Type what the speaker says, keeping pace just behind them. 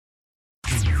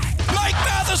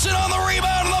Jamison on the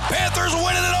rebound, and the Panthers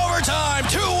win it in overtime.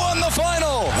 2-1 the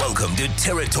final. Welcome to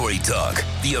Territory Talk,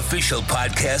 the official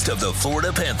podcast of the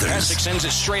Florida Panthers. Hasek sends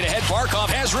it straight ahead. Barkov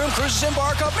has room, cruises in.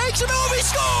 Barkov makes a move. He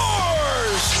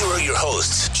scores! Here are your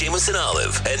hosts, Jamison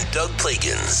Olive and Doug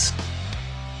Plagans.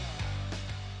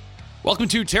 Welcome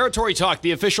to Territory Talk, the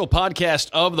official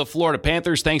podcast of the Florida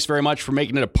Panthers. Thanks very much for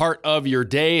making it a part of your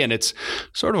day, and it's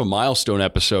sort of a milestone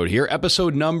episode here,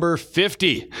 episode number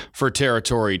 50 for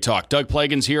Territory Talk. Doug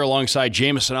Plagans here alongside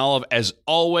Jamison Olive as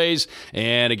always,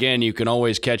 and again, you can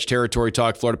always catch Territory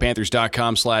Talk,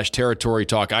 floridapanthers.com/Territory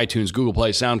Talk, iTunes, Google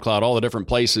Play, SoundCloud, all the different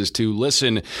places to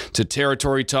listen to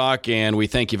Territory Talk, and we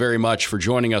thank you very much for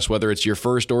joining us, whether it's your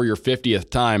first or your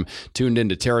 50th time tuned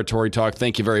into Territory Talk.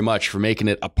 Thank you very much for making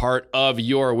it a part of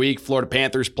your week. Florida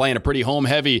Panthers playing a pretty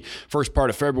home-heavy first part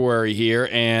of February here,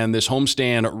 and this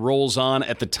homestand rolls on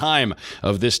at the time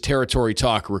of this Territory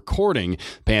Talk recording.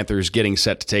 Panthers getting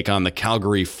set to take on the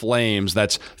Calgary Flames.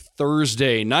 That's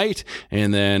Thursday night,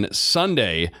 and then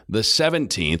Sunday, the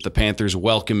 17th, the Panthers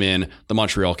welcome in the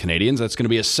Montreal Canadiens. That's going to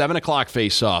be a 7 o'clock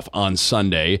face-off on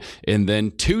Sunday, and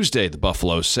then Tuesday, the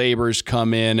Buffalo Sabres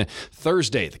come in.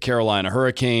 Thursday, the Carolina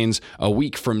Hurricanes. A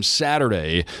week from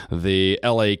Saturday, the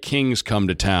LA Kings come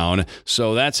to town.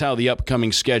 So that's how the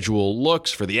upcoming schedule looks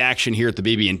for the action here at the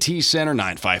BB&T Center,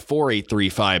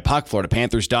 954-835-PUCK,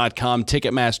 FloridaPanthers.com,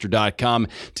 Ticketmaster.com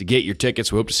to get your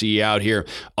tickets. We hope to see you out here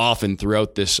often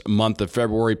throughout this month of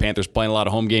February. Panthers playing a lot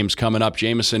of home games coming up.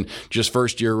 Jamison, just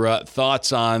first your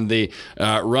thoughts on the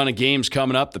run of games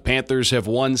coming up. The Panthers have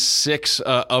won 6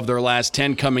 of their last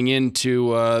 10 coming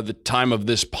into the time of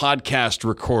this podcast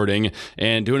recording,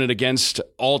 and doing it against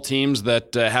all teams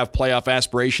that have playoff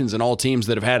aspirations and all teams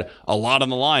that have had a lot on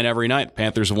the line every night. The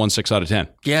Panthers have won 6 out of 10.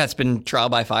 Yeah, it's been trial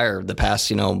by fire the past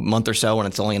month or so, and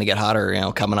it's only going to get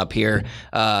hotter coming up here.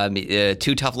 2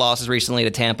 tough losses recently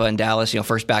to Tampa and Dallas,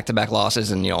 first back-to-back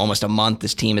losses in almost a month.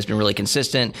 This team has been really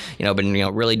consistent, been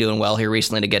really doing well here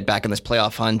recently to get back in this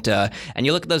playoff hunt. And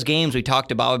you look at those games, we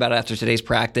talked about it after today's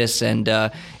practice, and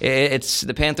it's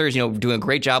the Panthers doing a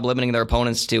great job limiting their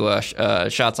opponents to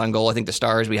shots on goal. I think the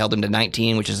Stars, we held them to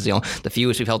 19, which is the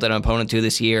fewest we've held an opponent to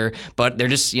this year. But they're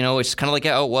just it's kind of like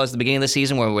how it was at the beginning of the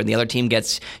season, where when the other team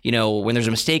gets when there's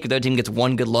a mistake, if the other team gets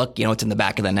one good look, it's in the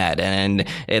back of the net, and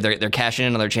they're cashing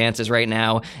in on their chances right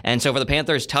now. And so for the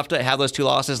Panthers, tough to have those 2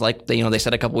 losses. Like they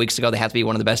said a couple weeks ago, they have to be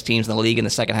one of the best teams in the league in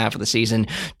the second half of the season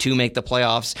to make the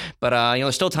playoffs. But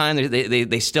there's still time.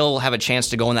 They still have a chance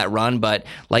to go on that run. But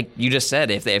like you just said,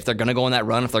 if they're going to go on that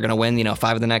run, if they're going to win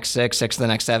 5 of the next 6 of the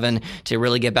next 7 to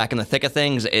really get back in the thick of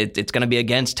things, it's going to be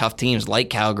against tough teams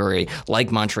like Calgary,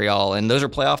 like Montreal, and those are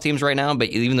playoff teams right now. But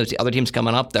even those other teams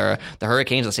coming up, the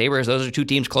Hurricanes, the Sabres, those are 2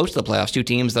 teams close to the playoffs, 2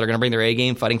 teams that are going to bring their A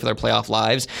game, fighting for their playoff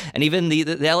lives. And even the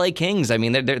LA Kings,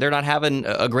 they're not having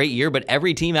a great year, but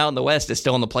every team out in the West is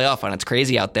still in the playoff, and it's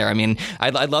crazy out there.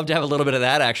 I'd love to have a little bit of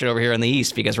that action over here in the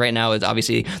East, because right now, it's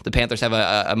obviously the Panthers have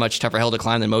a much tougher hill to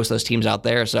climb than most of those teams out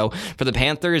there. So for the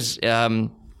Panthers,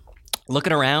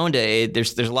 looking around,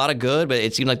 there's a lot of good, but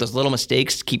it seemed like those little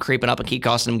mistakes keep creeping up and keep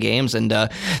costing them games. And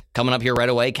coming up here right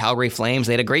away, Calgary Flames,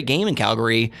 they had a great game in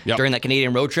Calgary during that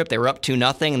Canadian road trip. They were up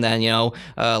 2-0, and then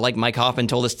like Mike Hoffman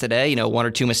told us today, 1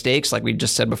 or 2 mistakes, like we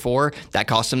just said before, that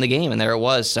cost them the game, and there it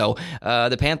was. So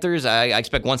the Panthers, I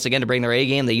expect once again to bring their A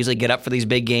game. They usually get up for these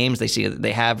big games.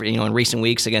 They have in recent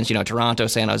weeks against Toronto,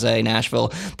 San Jose,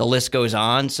 Nashville. The list goes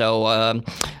on. So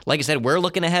like I said, we're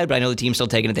looking ahead, but I know the team's still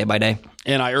taking it day by day.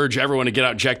 And I urge everyone to get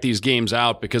out and check these games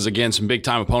out, because again, some big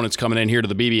time opponents coming in here to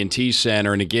the BB&T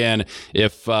Center. And again,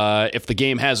 if the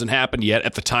game hasn't happened yet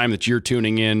at the time that you're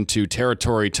tuning in to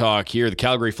Territory Talk here, the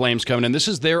Calgary Flames coming in. This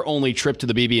is their only trip to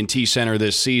the BB&T Center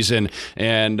this season,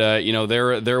 and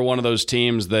they're one of those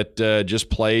teams that just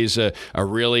plays a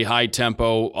really high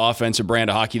tempo offensive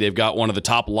brand of hockey. They've got one of the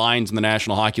top lines in the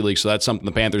National Hockey League, so that's something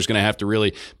the Panthers going to have to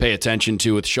really pay attention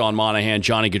to, with Sean Monahan,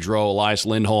 Johnny Gaudreau, Elias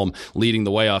Lindholm leading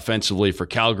the way offensively for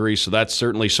Calgary. So that's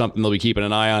certainly something they'll be keeping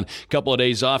an eye on. A couple of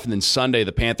days off, and then Sunday,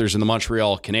 the Panthers and the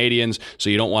Montreal Canadiens. So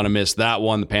you don't want to miss that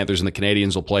one. The Panthers and the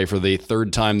Canadiens will play for the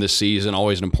 3rd time this season.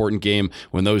 Always an important game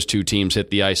when those 2 teams hit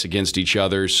the ice against each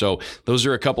other. So those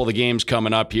are a couple of the games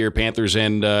coming up here. Panthers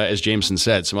and, as Jameson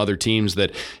said, some other teams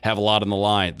that have a lot on the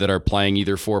line that are playing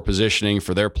either for positioning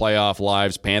for their playoff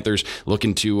lives. Panthers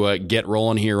looking to get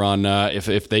rolling here on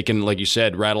if they can, like you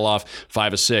said, rattle off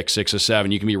 5 of 6, 6 of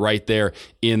 7. You can be right there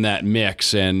in that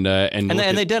mix. And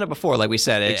they've done it before, like we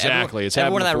said. Exactly.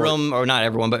 Everyone in that room, or not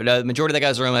everyone, but the majority of the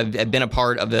guys in the room have been a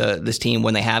part of this team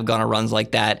when they have gone on runs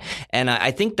like that. And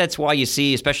I think that's why you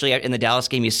see, especially in the Dallas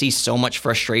game, you see so much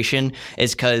frustration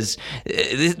is because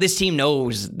this team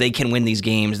knows they can win these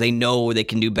games. They know they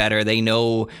can do better. They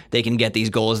know they can get these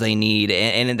goals they need.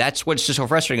 And that's what's just so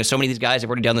frustrating is so many of these guys have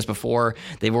already done this before.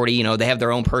 They've already, they have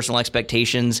their own personal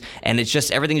expectations. And it's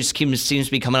just everything just seems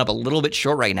to be coming up a little bit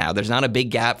short right now. There's not a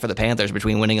big gap for the Panthers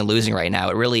between winning and losing right now.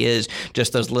 It really is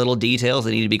just those little details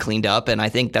that need to be cleaned up. And I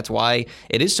think that's why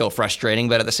it is so frustrating.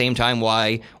 But at the same time,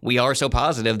 why we are so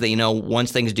positive that,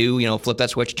 once things do, flip that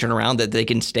switch and turn around, that they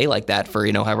can stay like that for,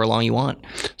 however long you want.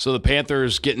 So the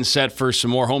Panthers getting set for some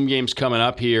more home games coming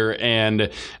up here. And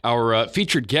our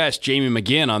featured guest, Jamie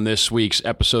McGinn, on this week's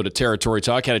episode of Territory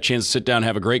Talk, had a chance to sit down and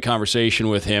have a great conversation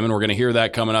with him. And we're going to hear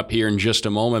that coming up here in just a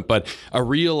moment. But a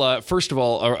real, first of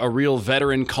all, a real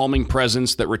veteran calming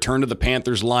presence that returned to the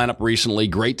Panthers lineup recently.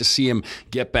 Great to see him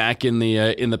get back in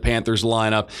the Panthers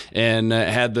lineup, and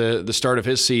had the start of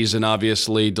his season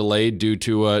obviously delayed due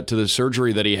to the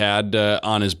surgery that he had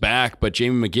on his back. But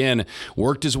Jamie McGinn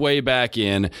worked his way back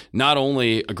in. Not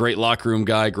only a great locker room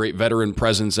guy, great veteran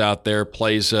presence out there,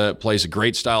 plays a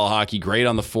great style of hockey, great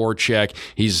on the forecheck.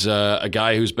 He's a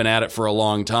guy who's been at it for a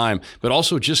long time, but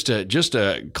also just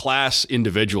a class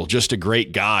individual, just a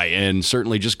great guy, and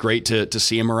certainly just great to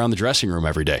see him around the dressing room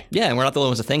every day. Yeah, and we're not the only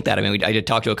ones to think that. I mean, I did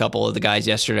talk to a couple of the guys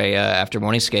yesterday after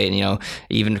morning skate, and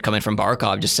even coming from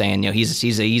Barkov, just saying,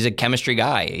 he's a chemistry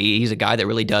guy. He's a guy that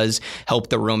really does help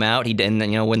the room out.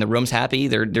 When the room's happy,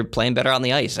 they're playing better on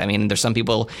the ice. I mean, there's some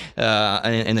people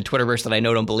in the Twitterverse that I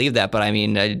know don't believe that, but I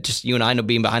mean, just you and I know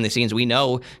being behind the scenes, we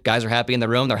know guys are happy in the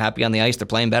room, they're happy on the ice, they're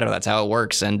playing better. That's how it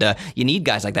works. And you need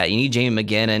guys like that. You need Jamie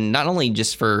McGinn, and not only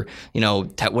just for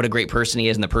what a great person he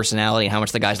is and the personality and how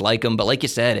much the guys like him, but like you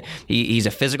said, he's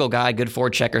a physical guy, good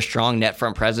forechecker, strong net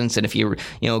front presence. And if you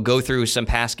go through some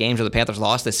past games where the Panthers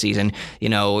lost this season,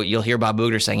 you'll hear Bob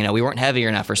Boughner saying, we weren't heavy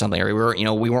enough or something, or we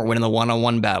weren't winning the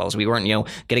one-on-one battles, we weren't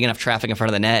getting enough traffic in front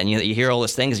of the net. And you hear all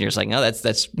those things, and you're just like, no,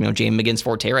 that's Jamie McGinn's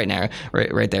forte right now,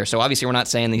 right there. So obviously we're not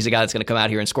saying he's a guy that's going to come out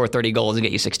here and score 30 goals and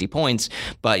get you 60 points,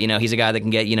 but he's a guy that can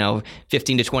get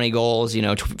 15 to 20 goals,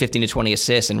 15 to 20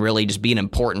 assists, and really just be an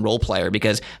important role player,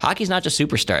 because hockey's not just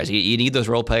superstars. You need those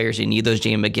role players, you need those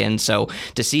Jamie McGinn. So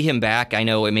to see him back, I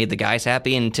know it made the guys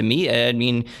happy, and to me, I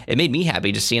mean, it made me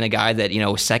happy just seeing a guy that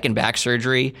second back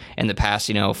surgery in the past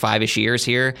 5-ish years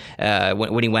here.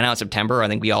 When he went out in September, I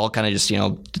think we all kind of just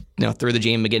threw the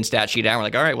Jamie McGinn stat sheet out. We're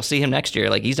like, all right, we'll see him next year.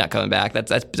 Like, he's not coming back.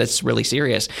 That's really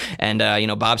serious. And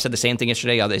Bob said the same thing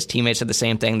yesterday. His teammates said the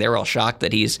same thing. They were all shocked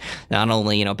that he's not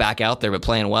only back out there but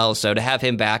playing well. So to have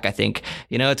him back, I think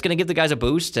it's going to give the guys a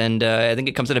boost, and I think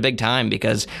it comes at a big time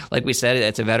because, like we said,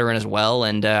 it's a veteran as well.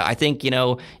 And I think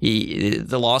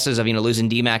the losses of losing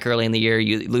D-Mac early in the year,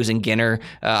 losing Ginner,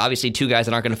 obviously two guys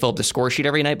that aren't going to fill up the score sheet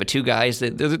every night, but two guys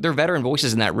that they're veteran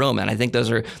voices in that room, and I think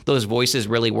those voices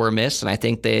really were missed, and I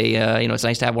think they it's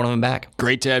nice to have one of them back.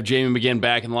 Great to have Jamie McGinn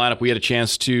back in the lineup. We had a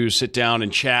chance to sit down and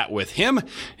chat with him,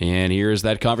 and here's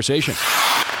that conversation.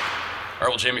 All right,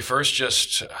 well, Jamie, first,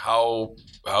 just how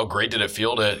great did it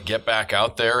feel to get back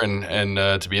out there and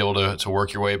to be able to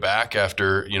work your way back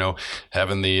after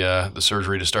having the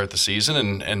surgery to start the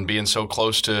season and being so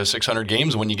close to 600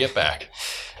 games when you get back?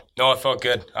 No, it felt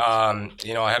good. I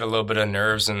had a little bit of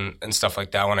nerves and stuff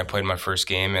like that when I played my first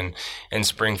game in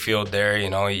Springfield there. You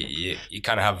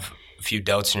kind of have a few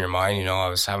doubts in your mind. I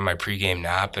was having my pregame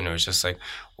nap, and it was just like,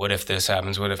 what if this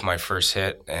happens? What if my first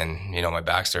hit and, my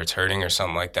back starts hurting or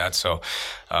something like that? So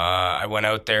I went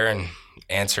out there and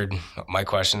answered my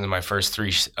questions in my first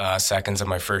 3 seconds of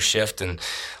my first shift and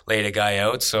laid a guy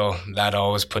out. So that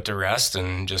all was put to rest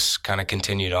and just kind of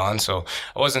continued on. So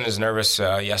I wasn't as nervous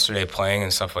yesterday playing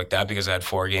and stuff like that because I had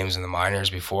 4 games in the minors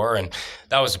before. And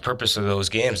that was the purpose of those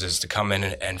games, is to come in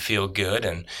and feel good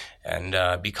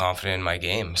and be confident in my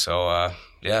game. So,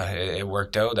 it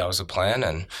worked out. That was the plan,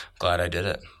 and glad I did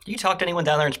it. You talk to anyone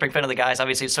down there in Springfield of the guys?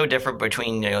 Obviously, it's so different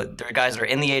between there are guys that are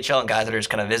in the AHL and guys that are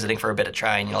just kind of visiting for a bit to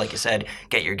try and, like you said,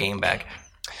 get your game back.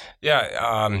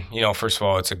 Yeah, first of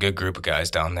all, it's a good group of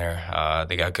guys down there.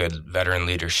 They got good veteran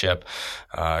leadership.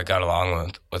 I got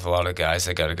along with a lot of guys.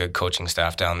 They got a good coaching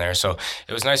staff down there. So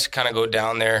it was nice to kind of go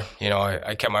down there.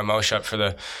 I kept my mouth shut for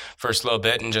the first little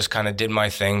bit and just kind of did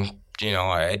my thing.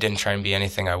 I didn't try and be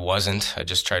anything I wasn't. I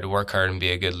just tried to work hard and be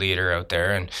a good leader out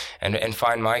there and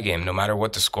find my game. No matter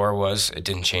what the score was, it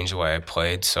didn't change the way I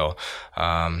played. So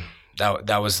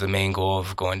that was the main goal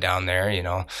of going down there.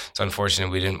 It's unfortunate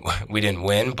we didn't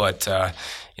win, but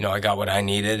I got what I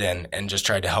needed and just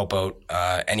tried to help out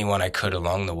anyone I could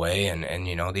along the way. And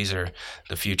these are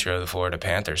the future of the Florida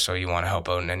Panthers, so you want to help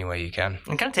out in any way you can.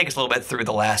 And kind of take us a little bit through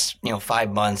the last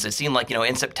 5 months. It seemed like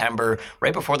in September,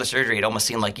 right before the surgery, it almost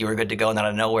seemed like you were good to go, and then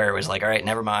out of nowhere it was like, all right,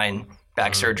 never mind.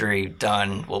 Back surgery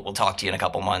done. We'll talk to you in a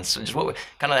couple months. So just what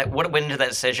went into that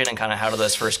decision, and kind of how did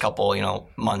those first couple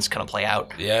months kind of play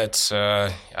out? Yeah, it's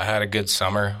I had a good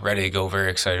summer, ready to go. Very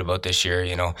excited about this year.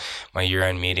 My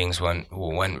year-end meetings went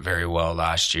very well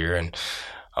last year, and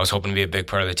I was hoping to be a big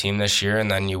part of the team this year.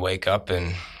 And then you wake up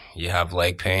and you have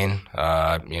leg pain,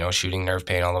 shooting nerve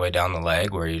pain all the way down the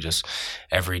leg, where you just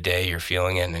every day you're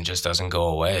feeling it and it just doesn't go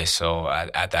away. So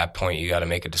at that point, you got to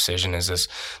make a decision. Is this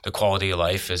the quality of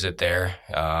life? Is it there?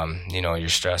 You're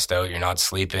stressed out, you're not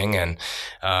sleeping. And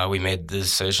we made the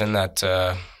decision that,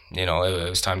 it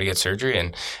was time to get surgery.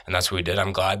 And that's what we did.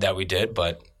 I'm glad that we did,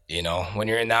 but when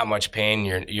you're in that much pain,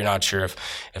 you're not sure if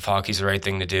hockey's the right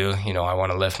thing to do. I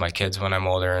want to lift my kids when I'm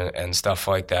older and stuff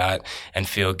like that, and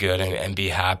feel good and be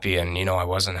happy. And, I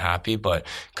wasn't happy, but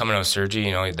coming out of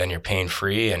surgery, then you're pain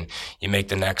free and you make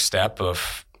the next step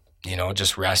of,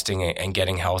 just resting and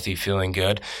getting healthy, feeling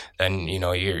good. Then,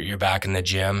 you're back in the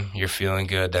gym, you're feeling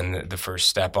good. Then the first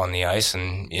step on the ice.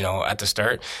 And, at the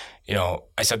start,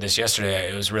 I said this yesterday,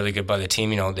 it was really good by the team.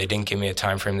 They didn't give me a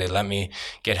time frame. They let me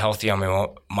get healthy on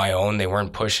my own. They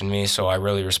weren't pushing me. So I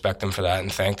really respect them for that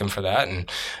and thank them for that. And,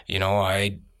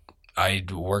 I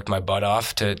worked my butt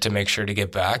off to make sure to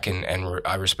get back, and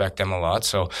I respect them a lot.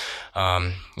 So,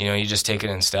 you just take it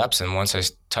in steps. And once I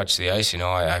touched the ice,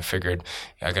 I figured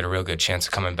I got a real good chance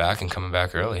of coming back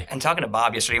early. And talking to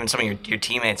Bob yesterday, even some of your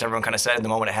teammates, everyone kind of said the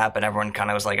moment it happened, everyone kind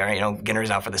of was like, all right,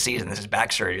 Ginner's out for the season. This is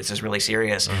back surgery. This is really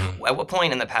serious. Mm-hmm. At what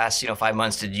point in the past, 5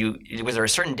 months was there a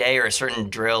certain day or a certain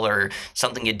drill or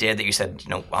something you did that you said,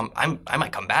 I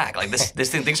might come back? Like this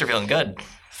thing, things are feeling good.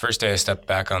 First day I stepped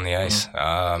back on the ice,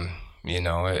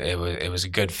 it was a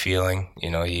good feeling.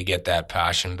 You get that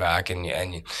passion back,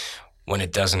 and when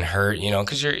it doesn't hurt,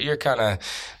 because you're kind of,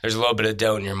 there's a little bit of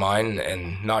doubt in your mind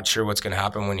and not sure what's going to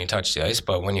happen when you touch the ice,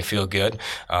 but when you feel good,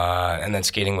 and then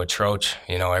skating with Troach,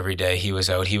 every day he was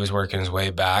out, he was working his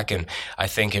way back, and I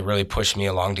think it really pushed me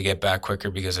along to get back quicker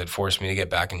because it forced me to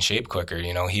get back in shape quicker.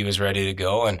 He was ready to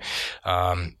go,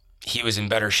 and he was in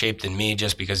better shape than me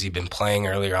just because he'd been playing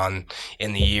earlier on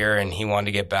in the year and he wanted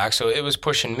to get back. So it was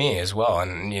pushing me as well.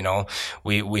 And,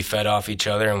 we fed off each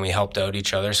other and we helped out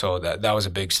each other. So that was a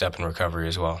big step in recovery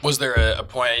as well. Was there a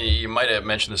point, you might have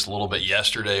mentioned this a little bit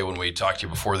yesterday when we talked to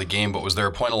you before the game, but was there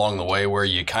a point along the way where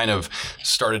you kind of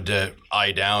started to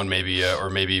eye down maybe, or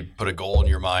maybe put a goal in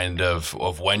your mind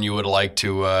of when you would like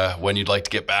to, when you'd like to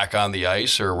get back on the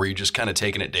ice, or were you just kind of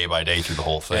taking it day by day through the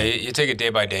whole thing? Yeah, you take it day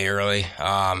by day early.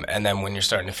 And then when you're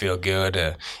starting to feel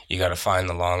good, you got to find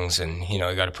the lungs and, you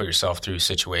got to put yourself through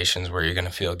situations where you're going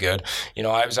to feel good.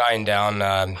 I was eyeing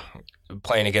down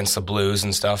playing against the Blues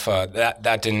and stuff.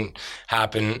 That didn't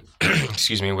happen,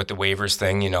 excuse me, with the waivers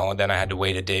thing, Then I had to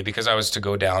wait a day because I was to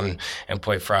go down and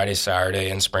play Friday, Saturday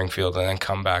in Springfield and then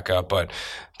come back up. But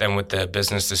then with the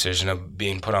business decision of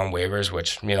being put on waivers,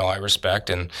 which, I respect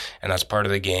and that's part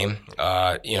of the game,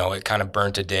 it kind of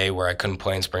burnt a day where I couldn't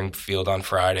play in Springfield on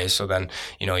Friday. So then,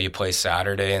 you play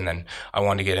Saturday and then I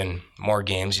wanted to get in more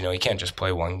games. You can't just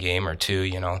play one game or two,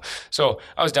 So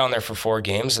I was down there for 4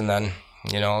 games and then,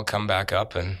 come back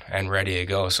up and ready to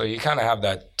go. So you kind of have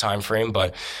that time frame,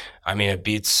 but I mean, it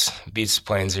beats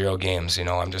playing 0 games.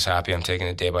 I'm just happy I'm taking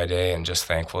it day by day and just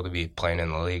thankful to be playing in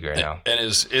the league right now. And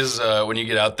is when you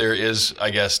get out there,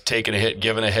 I guess, taking a hit,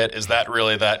 giving a hit, is that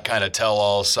really that kind of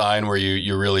tell-all sign where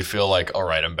you really feel like, all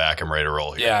right, I'm back, I'm ready to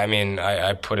roll here? Yeah, I mean,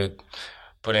 I put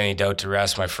any doubt to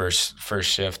rest my first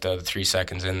shift of 3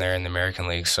 seconds in there in the American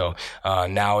League. So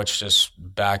now it's just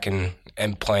back and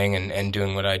playing and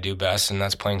doing what I do best, and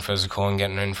that's playing physical and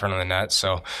getting in front of the net.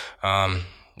 So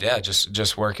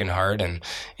just working hard, and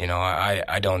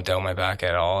I don't doubt my back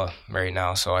at all right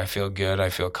now. So I feel good, I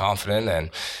feel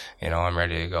confident, and I'm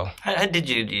ready to go. How did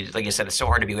you, like you said, it's so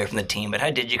hard to be away from the team, but how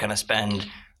did you kind of spend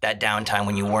that downtime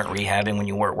when you weren't rehabbing, when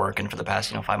you weren't working for the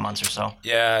past 5 months or so?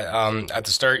 Yeah, at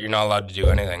the start you're not allowed to do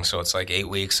anything, so it's like 8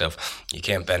 weeks of you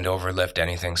can't bend over, lift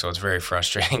anything, so it's very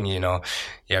frustrating. You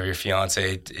have your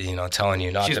fiance telling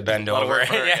you not to bend over.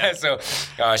 Yeah, so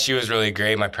she was really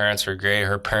great. My parents were great,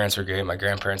 her parents were great, my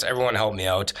grandparents, everyone helped me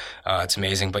out. It's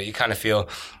amazing, but you kind of feel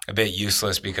a bit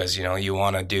useless because you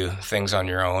want to do things on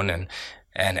your own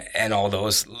and all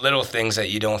those little things that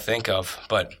you don't think of.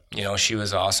 But, she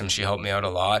was awesome. She helped me out a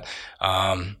lot.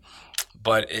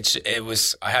 But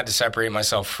I had to separate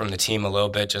myself from the team a little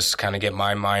bit, just kind of get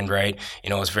my mind right.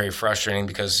 It's very frustrating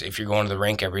because if you're going to the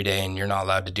rink every day and you're not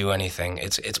allowed to do anything,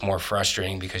 it's more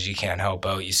frustrating because you can't help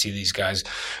out. You see these guys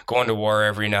going to war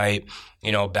every night,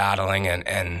 battling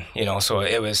and so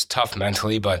it was tough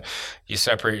mentally, but you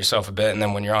separate yourself a bit. And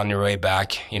then when you're on your way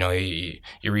back, you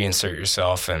reinsert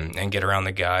yourself and get around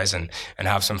the guys and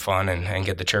have some fun and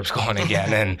get the chirps going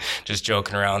again and just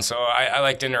joking around. So I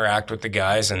like to interact with the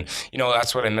guys, and,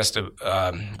 that's what I missed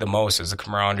the most is the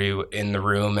camaraderie in the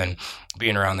room and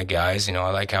being around the guys.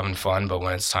 I like having fun, but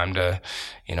when it's time to,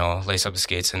 lace up the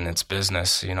skates and it's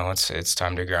business, it's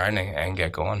time to grind and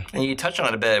get going. And you touched on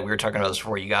it a bit. We were talking about this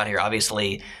before you got here.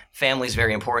 Obviously, family is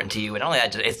very important to you. And not only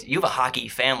that, you have a hockey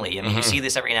family. I mean, you see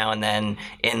this every now and then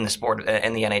in the sport,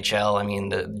 in the NHL. I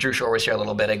mean, Drew Shore was here a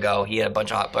little bit ago. He had a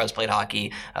bunch of brothers played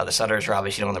hockey. The Sutters are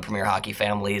obviously one of the premier hockey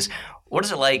families. What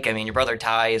is it like? I mean, your brother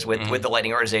Ty is with the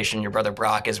Lightning organization. Your brother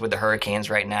Brock is with the Hurricanes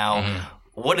right now.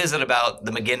 What is it about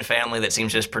the McGinn family that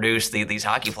seems to just produce these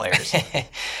hockey players?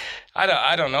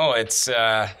 I don't know. It's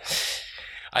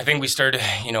I think we started,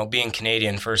 being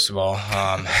Canadian first of all.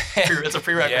 It's a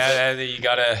prerequisite. Yeah,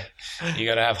 you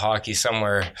gotta have hockey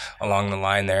somewhere along the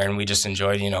line there, and we just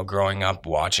enjoyed, growing up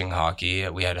watching hockey.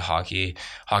 We had a hockey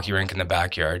rink in the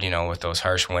backyard, with those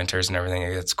harsh winters and everything.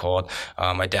 It gets cold.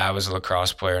 My dad was a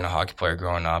lacrosse player and a hockey player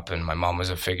growing up, and my mom was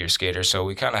a figure skater. So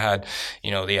we kind of had,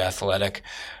 the athletic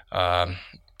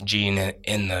gene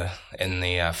in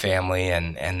the family,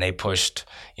 and they pushed,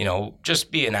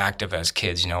 just being active as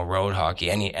kids, road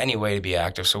hockey, any way to be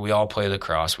active. So we all played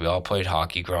lacrosse, we all played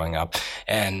hockey growing up,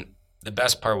 and the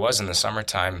best part was in the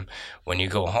summertime when you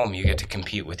go home, you get to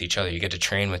compete with each other, you get to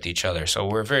train with each other. So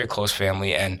we're a very close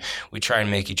family, and we try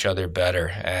and make each other better,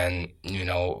 and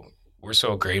we're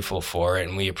so grateful for it,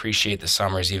 and we appreciate the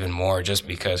summers even more just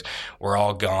because we're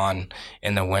all gone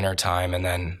in the winter time. And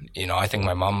then, I think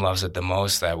my mom loves it the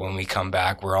most that when we come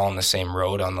back, we're all on the same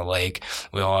road on the lake.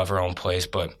 We all have our own place,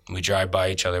 but we drive by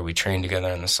each other. We train together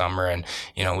in the summer, and,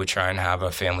 we try and have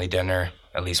a family dinner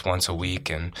at least once a week.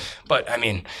 But I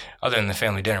mean, other than the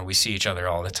family dinner, we see each other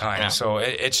all the time. Yeah. So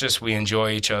it's just, we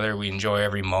enjoy each other. We enjoy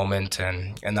every moment,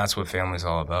 and that's what family's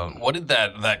all about. What did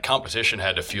that competition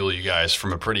had to fuel you guys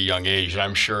from a pretty young age? And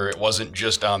I'm sure it wasn't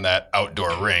just on that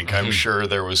outdoor rink. I'm sure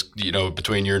there was,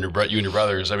 between you and your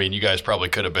brothers, I mean, you guys probably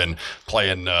could have been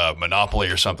playing Monopoly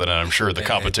or something, and I'm sure the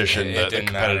competition, the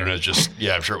competitiveness just,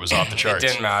 I'm sure it was off the charts. It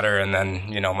didn't matter. And then,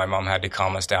 my mom had to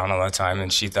calm us down all the time,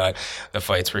 and she thought the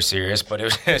fights were serious, but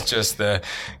it was just the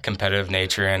competitive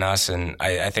nature in us. And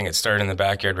I think it started in the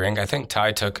backyard rink. I think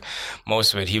Ty took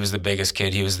most of it. He was the biggest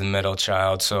kid. He was the middle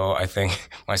child. So I think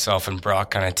myself and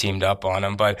Brock kind of teamed up on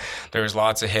him. But there was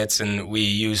lots of hits, and we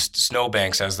used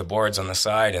snowbanks as the boards on the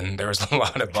side. And there was a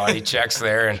lot of body checks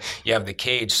there. And you have the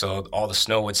cage, so all the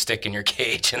snow would stick in your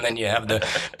cage. And then you have the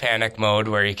panic mode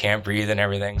where you can't breathe and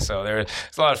everything. So there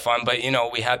was a lot of fun. But,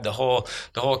 we had the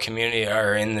whole community,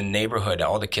 or in the neighborhood,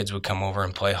 all the kids would come over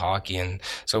and play hockey. And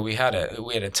so we had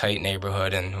a tight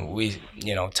neighborhood, and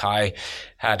Ty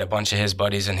had a bunch of his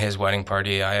buddies in his wedding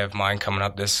party. I have mine coming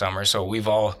up this summer. So we've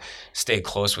all stayed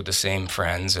close with the same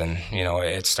friends, and,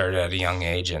 it started at a young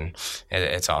age, and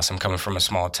it's awesome coming from a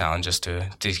small town just to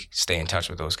stay in touch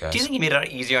with those guys. Do you think you made it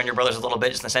easier on your brothers a little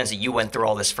bit, just in the sense that you went through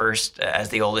all this first as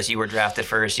the oldest? You were drafted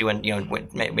first. You went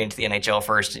into the NHL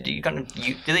first.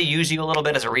 Do they use you a little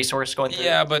bit as a resource going through?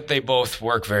 Yeah, but they both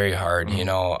work very hard.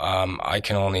 I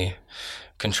can only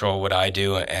control what I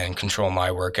do and control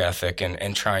my work ethic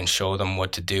and try and show them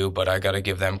what to do, but I got to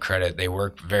give them credit. They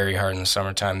work very hard in the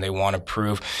summertime. They want to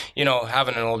prove,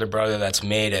 having an older brother that's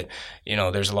made it,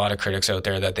 there's a lot of critics out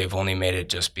there that they've only made it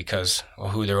just because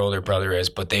of who their older brother is,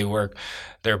 but they work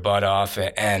their butt off,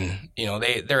 and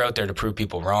they're out there to prove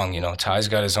people wrong. Ty's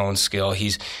got his own skill.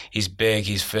 He's big,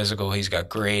 he's physical, he's got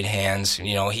great hands.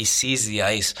 He sees the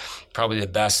ice, probably the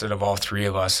best out of all three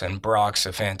of us. And Brock's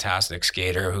a fantastic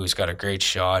skater who's got a great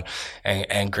shot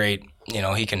and great.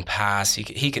 He can pass.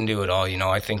 He can do it all.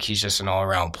 I think he's just an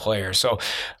all-around player. So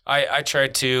I try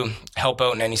to help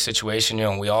out in any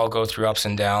situation. We all go through ups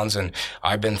and downs, and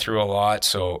I've been through a lot.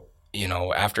 So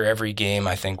after every game,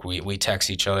 I think we text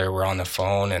each other. We're on the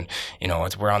phone, and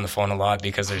we're on the phone a lot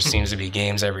because there seems to be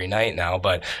games every night now.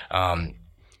 But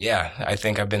I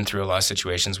think I've been through a lot of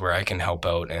situations where I can help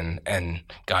out and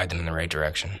guide them in the right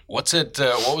direction. What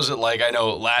was it like? I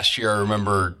know last year I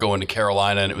remember going to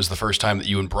Carolina, and it was the first time that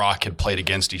you and Brock had played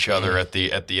against each other at the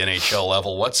NHL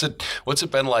level. What's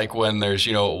it been like when there's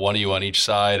one of you on each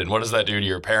side, and what does that do to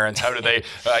your parents? How do they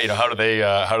how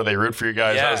do they root for you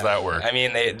guys? How does that work? I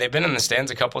mean, they've been in the stands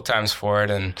a couple of times for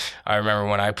it, and I remember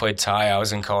when I played Ty, I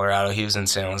was in Colorado, he was in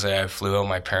San Jose. I flew out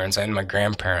my parents and my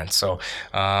grandparents, so.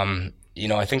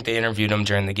 I think they interviewed him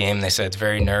during the game. They said it's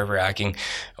very nerve-wracking.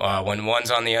 When one's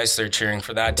on the ice, they're cheering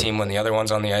for that team. When the other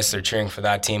one's on the ice, they're cheering for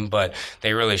that team. But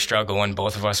they really struggle when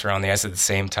both of us are on the ice at the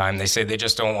same time. They say they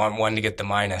just don't want one to get the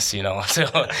minus,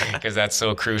 because that's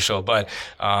so crucial. But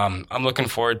I'm looking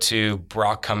forward to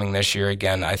Brock coming this year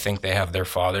again. I think they have their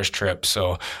father's trip,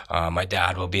 so my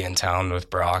dad will be in town with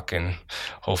Brock, and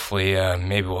hopefully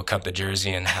maybe we'll cut the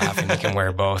jersey in half and he can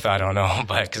wear both. I don't know,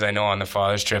 but because I know on the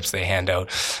father's trips they hand out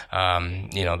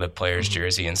the player's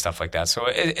jersey and stuff like that. So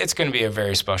it's going to be a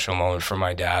very special moment for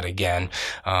my dad again.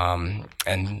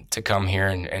 And to come here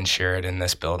and share it in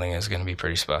this building is going to be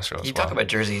pretty special. You talk about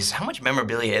jerseys. How much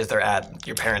memorabilia is there at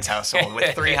your parents' household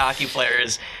with 3 hockey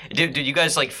players? Did you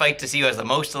guys fight to see who has the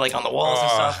most on the walls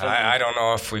and stuff? I don't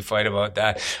know if we fight about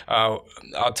that. I'll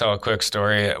tell a quick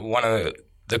story. One of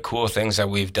the cool things that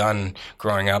we've done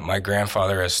growing up, my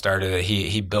grandfather has started,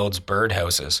 he builds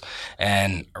birdhouses.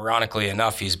 And ironically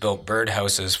enough, he's built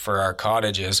birdhouses for our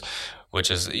cottages, which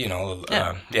is,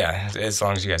 as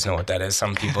long as you guys know what that is.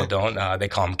 Some people don't. They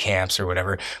call them camps or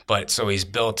whatever. But so he's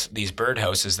built these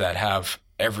birdhouses that have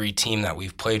every team that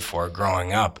we've played for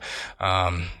growing up.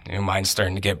 Mine's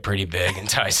starting to get pretty big, and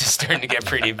Ty's is starting to get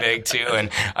pretty big too, and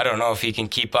I don't know if he can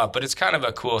keep up, but it's kind of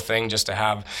a cool thing just to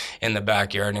have in the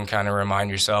backyard and kind of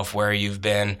remind yourself where you've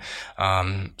been.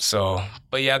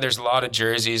 But yeah, there's a lot of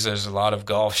jerseys, there's a lot of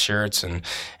golf shirts and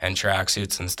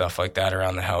tracksuits and stuff like that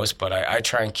around the house, but I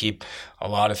try and keep a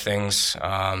lot of things,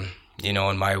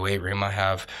 in my weight room. I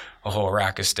have a whole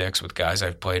rack of sticks with guys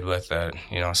I've played with that,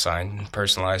 signed,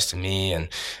 personalized to me. And,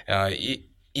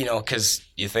 because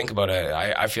you think about it,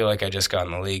 I feel like I just got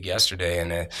in the league yesterday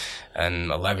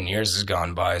and 11 years has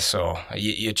gone by. So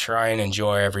you try and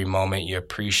enjoy every moment. You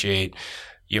appreciate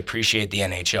the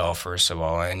NHL, first of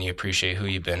all, and you appreciate who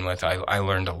you've been with. I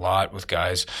learned a lot with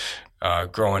guys.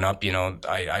 Growing up,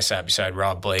 I sat beside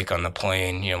Rob Blake on the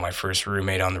plane. My first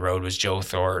roommate on the road was Joe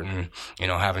Thornton,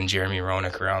 having Jeremy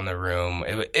Roenick around the room.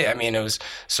 It was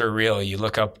surreal. You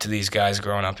look up to these guys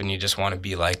growing up and you just want to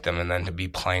be like them, and then to be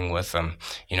playing with them,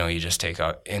 you just take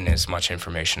in as much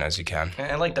information as you can.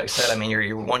 And like Doug said,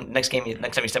 you're next time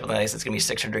you step on the ice, it's going to be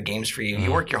 600 games for you.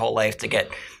 You work your whole life to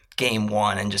get game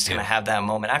one and just kind of have that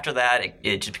moment. After that,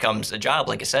 it just becomes a job.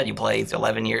 Like I said, you play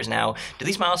 11 years now. Do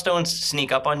these milestones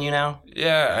sneak up on you now?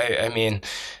 Yeah,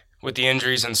 with the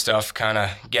injuries and stuff kind of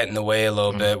get in the way a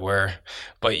little bit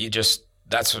but you just,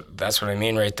 that's what I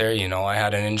mean right there. I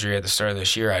had an injury at the start of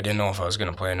this year. I didn't know if I was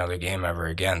going to play another game ever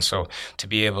again. So to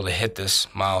be able to hit this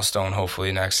milestone,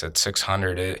 hopefully next at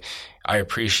 600, I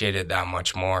appreciate it that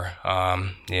much more,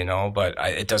 but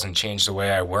it doesn't change the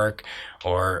way I work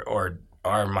or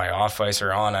my off ice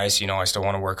or on ice. I still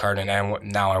want to work hard, and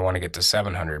now I want to get to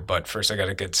 700. But first I got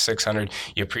to get to 600.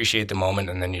 You appreciate the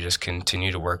moment, and then you just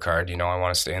continue to work hard. I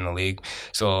want to stay in the league.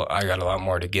 So I got a lot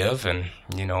more to give, and,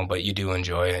 but you do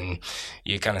enjoy it, and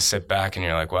you kind of sit back and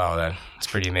you're like, wow, that's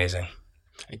pretty amazing.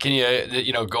 Can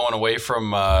you, going away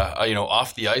from,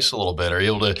 off the ice a little bit, are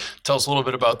you able to tell us a little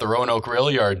bit about the Roanoke Rail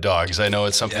Yard Dawgs? I know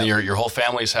it's something your whole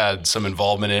family's had some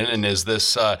involvement in, and is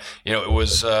this,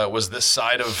 was this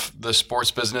side of the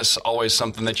sports business always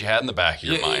something that you had in the back of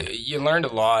your mind? You learned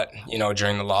a lot,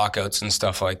 during the lockouts and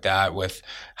stuff like that with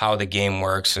how the game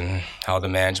works and how the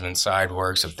management side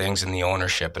works of things and the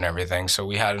ownership and everything. So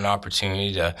we had an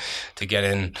opportunity to get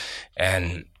in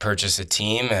and purchase a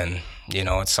team, and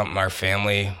it's something our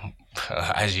family,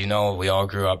 as you know, we all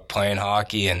grew up playing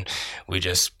hockey, and we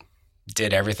just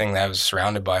did everything that was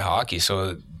surrounded by hockey.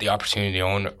 So the opportunity to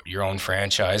own your own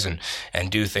franchise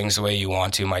and do things the way you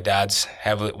want to. My dad's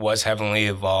was heavily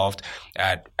involved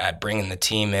at bringing the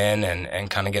team in and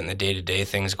kind of getting the day-to-day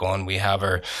things going. We have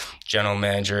our general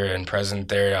manager and president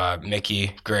there,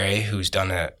 Mickey Gray, who's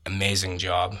done an amazing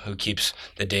job, who keeps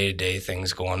the day-to-day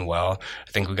things going well.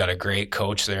 I think we got a great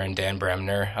coach there in Dan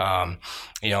Bremner.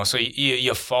 So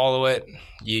you follow it,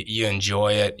 you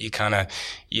enjoy it,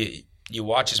 you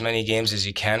watch as many games as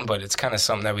you can, but it's kind of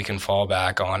something that we can fall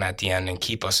back on at the end and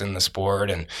keep us in the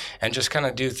sport and just kind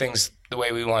of do things the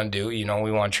way we want to do.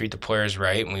 We want to treat the players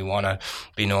right, and we want to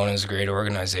be known as a great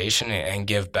organization and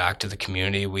give back to the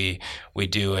community. We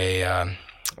do a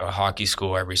a hockey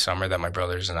school every summer that my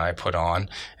brothers and I put on,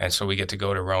 and so we get to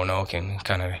go to Roanoke and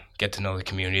kind of get to know the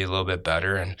community a little bit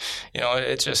better. And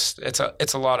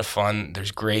it's a lot of fun.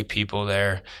 There's great people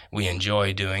there. We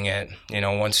enjoy doing it.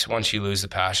 Once you lose the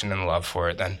passion and love for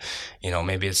it, then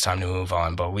maybe it's time to move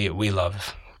on. But we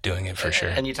love doing it for sure.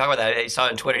 And you talk about that. I saw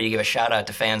on Twitter you give a shout out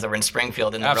to fans that were in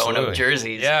Springfield in the Roanoke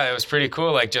jerseys. Yeah, it was pretty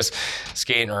cool. Like just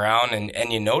skating around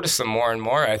and you notice them more and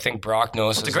more. I think Brock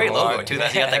knows. It's a great logo too.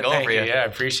 That you got that going for you. Yeah, I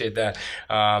appreciate that.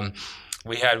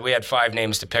 We had 5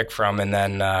 names to pick from, and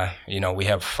then we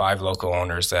have 5 local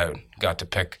owners that got to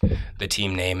pick the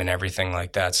team name and everything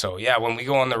like that. So yeah, when we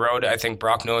go on the road, I think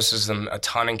Brock notices them a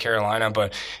ton in Carolina,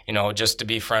 but just to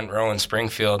be front row in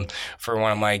Springfield for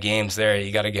one of my games there,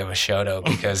 you got to give a shout out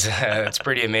because it's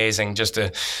pretty amazing just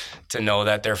to know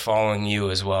that they're following you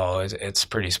as well. It's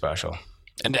pretty special.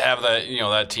 And to have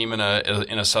that team in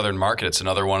a southern market, it's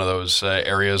another one of those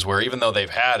areas where even though they've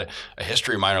had a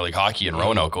history of minor league hockey in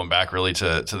Roanoke going back really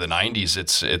to the 90s,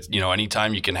 it's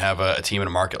anytime you can have a team in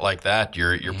a market like that,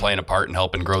 you're playing a part in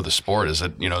helping grow the sport. Is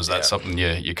that something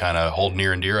you kind of hold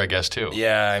near and dear, I guess, too?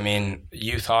 Yeah, I mean,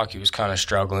 youth hockey was kind of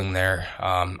struggling there.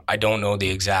 I don't know the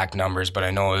exact numbers, but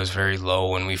I know it was very low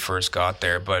when we first got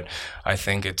there. But I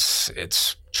think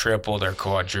it's tripled or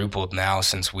quadrupled now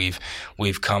since we've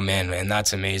come in, and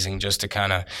that's amazing just to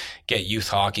kind of get youth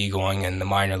hockey going in the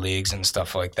minor leagues and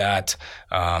stuff like that.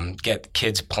 Get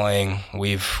kids playing.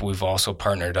 We've also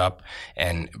partnered up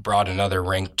and brought another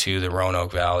rink to the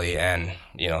Roanoke Valley, and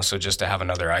so just to have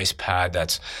another ice pad,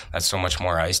 that's so much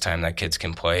more ice time that kids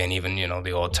can play, and even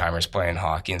the old timers playing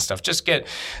hockey and stuff. Just get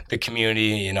the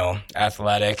community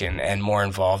athletic and more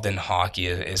involved in hockey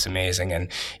is amazing, and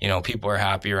people are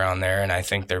happy around there, and I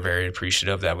think they're very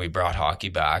appreciative that we brought hockey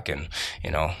back, and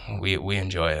we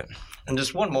enjoy it. And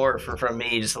just one more from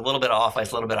me, just a little bit off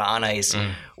ice, a little bit on ice.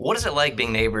 What is it like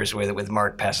being neighbors with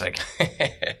Mark Pesic?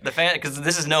 Because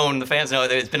this is known, the fans know,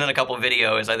 it's been in a couple of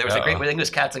videos. There was a great, I think it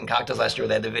was Cats and Cocktails last year,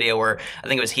 they had the video where I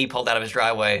think it was he pulled out of his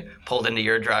driveway, pulled into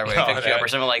your driveway, picked you up or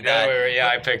something like that. Yeah,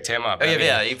 I picked him up. You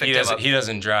picked him up. He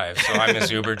doesn't drive, so I'm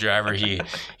his Uber driver. He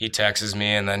texts me,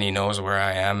 and then he knows where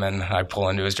I am, and I pull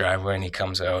into his driveway, and he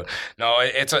comes out. No,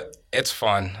 it's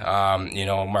fun.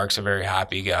 Mark's a very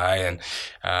happy guy,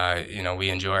 and we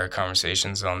enjoy our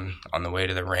conversations on the way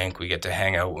to the rink. We get to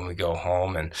hang out when we go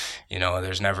home, and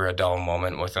there's never a dull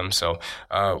moment with him. So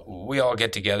we all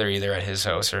get together either at his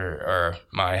house or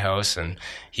my house, and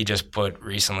he just put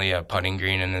recently a putting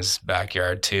green in his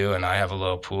backyard too, and I have a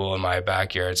little pool in my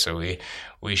backyard, so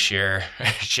we share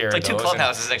it's like those. 2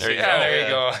 clubhouses next to each other. Yeah, there you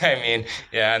go. I mean,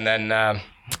 yeah, and then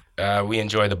we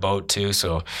enjoy the boat too,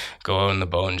 so go out in the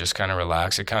boat and just kind of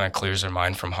relax. It kind of clears our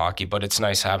mind from hockey, but it's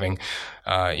nice having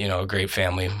a great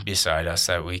family beside us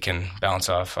that we can bounce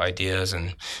off ideas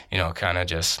and kind of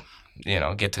just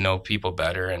get to know people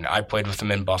better. And I played with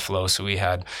them in Buffalo, so we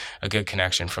had a good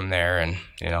connection from there, and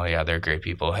they're great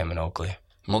people, him and Oakley.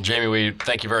 Well, Jamie, we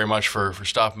thank you very much for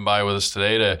stopping by with us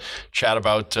today to chat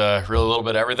about really a little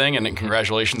bit of everything, and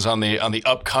congratulations on the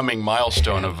upcoming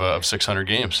milestone of 600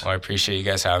 games. Well, I appreciate you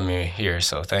guys having me here,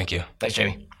 so thank you. Thanks,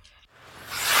 Jamie.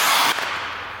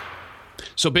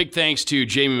 So big thanks to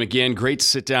Jamie McGinn. Great to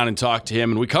sit down and talk to him.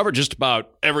 And we covered just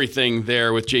about everything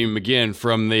there with Jamie McGinn,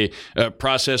 from the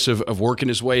process of working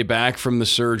his way back from the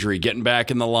surgery, getting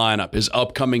back in the lineup, his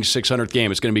upcoming 600th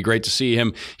game. It's going to be great to see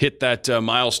him hit that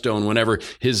milestone whenever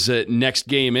his next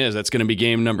game is. That's going to be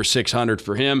game number 600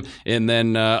 for him. And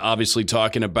then obviously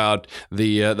talking about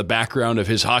the background of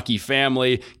his hockey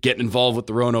family, getting involved with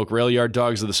the Roanoke Rail Yard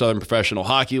Dogs of the Southern Professional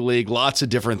Hockey League. Lots of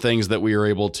different things that we were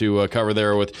able to cover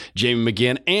there with Jamie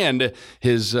McGinn, and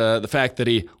his the fact that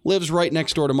he lives right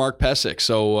next door to Mark Pesic.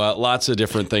 So lots of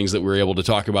different things that we were able to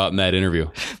talk about in that interview.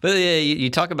 But you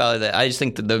talk about that. I just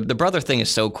think that the brother thing is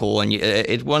so cool, and it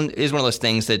is one of those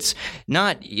things that's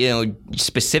not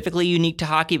specifically unique to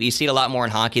hockey, but you see it a lot more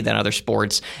in hockey than other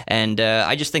sports. And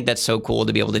I just think that's so cool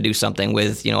to be able to do something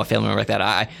with a family member like that.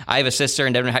 I have a sister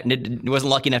and wasn't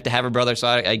lucky enough to have a brother, so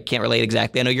I can't relate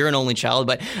exactly. I know you're an only child,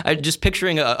 but I'm just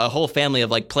picturing a whole family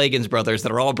of like Plagans brothers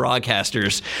that are all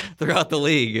broadcasters throughout the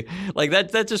league. Like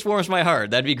that just warms my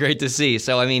heart. That'd be great to see.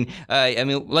 So I mean,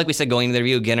 like we said, going to the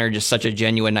interview, Ginner, just such a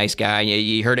genuine, nice guy.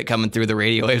 You heard it coming through the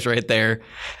radio waves right there.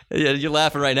 You're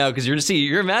laughing right now because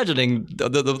you're imagining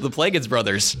the Plagans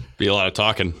brothers. Be a lot of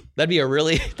talking. That'd be a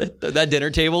really that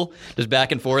dinner table, just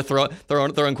back and forth,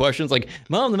 throwing questions like,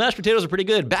 "Mom, the mashed potatoes are pretty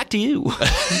good. Back to you."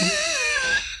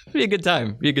 Be a good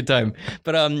time.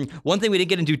 But one thing we didn't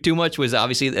get into too much was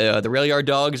obviously the Rail Yard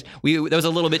Dogs. There was a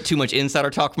little bit too much insider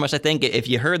talk from us, I think. If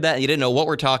you heard that and you didn't know what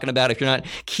we're talking about, if you're not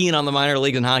keen on the minor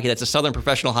leagues in hockey, that's a Southern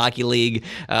Professional Hockey League.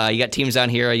 You got teams down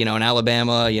here, in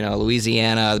Alabama,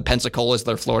 Louisiana, Pensacola is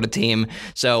their Florida team.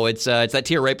 So it's that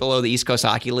tier right below the East Coast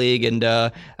Hockey League. And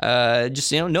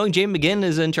just knowing Jamie McGinn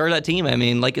is in charge of that team, I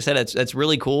mean, like I said, that's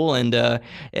really cool. And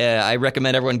I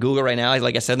recommend everyone Google right now.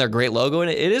 Like I said, their great logo,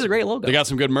 and it is a great logo. They got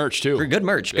some good merch too. Good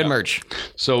merch.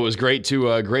 So it was great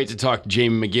to talk to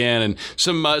Jamie McGinn, and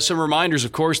some reminders.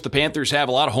 Of course, the Panthers have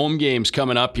a lot of home games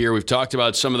coming up here. We've talked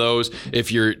about some of those.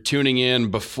 If you're tuning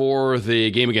in before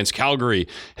the game against Calgary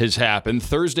has happened,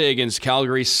 Thursday against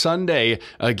Calgary, Sunday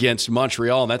against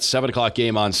Montreal, and that's 7:00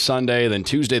 game on Sunday. Then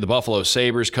Tuesday, the Buffalo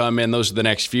Sabres come in. Those are the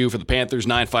next few for the Panthers.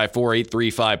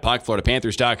 954-835-PUCK.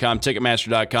 FloridaPanthers.com,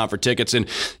 Ticketmaster.com for tickets, and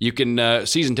you can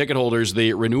season ticket holders.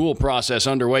 The renewal process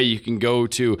underway. You can go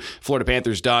to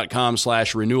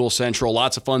FloridaPanthers.com/renewal central.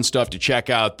 Lots of fun stuff to check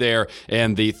out there.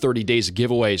 And the 30 days of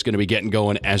giveaway is going to be getting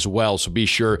going as well. So be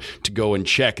sure to go and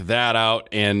check that out.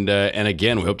 And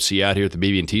again, we hope to see you out here at the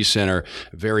BB&T Center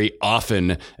very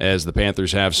often as the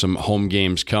Panthers have some home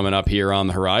games coming up here on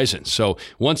the horizon. So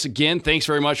once again, thanks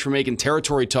very much for making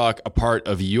Territory Talk a part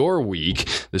of your week.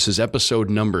 This is episode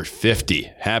number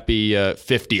 50. Happy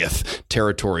 50th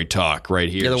Territory Talk right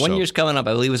here. Yeah, the 1 year's coming up.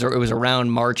 I believe it was around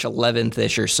March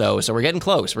 11th-ish or so. So we're getting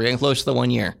close. We're getting close to the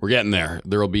 1 year. We're getting there.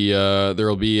 There'll be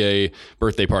a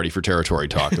birthday party for Territory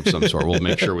Talk of some sort. We'll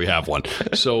make sure we have one.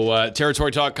 So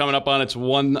Territory Talk coming up on its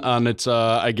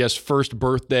first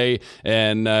birthday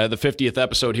and the 50th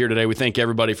episode here today. We thank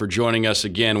everybody for joining us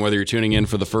again, whether you're tuning in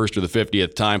for the first or the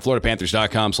 50th time.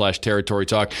 FloridaPanthers.com/Territory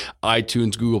Talk,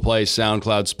 iTunes, Google Play,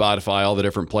 SoundCloud, Spotify, all the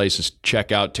different places.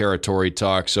 Check out Territory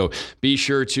Talk. So be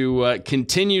sure to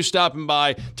continue stopping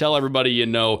by. Tell everybody you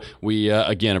know. We,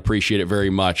 again, appreciate it very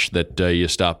much that you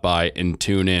stop by and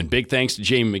tune in. Big thanks to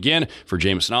Jamie McGinn. For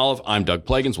Jameson Olive, I'm Doug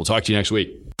Plagans. We'll talk to you next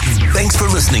week. Thanks for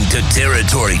listening to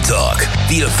Territory Talk,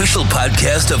 the official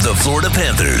podcast of the Florida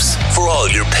Panthers. For all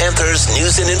your Panthers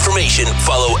news and information,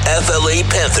 follow FLA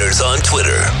Panthers on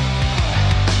Twitter.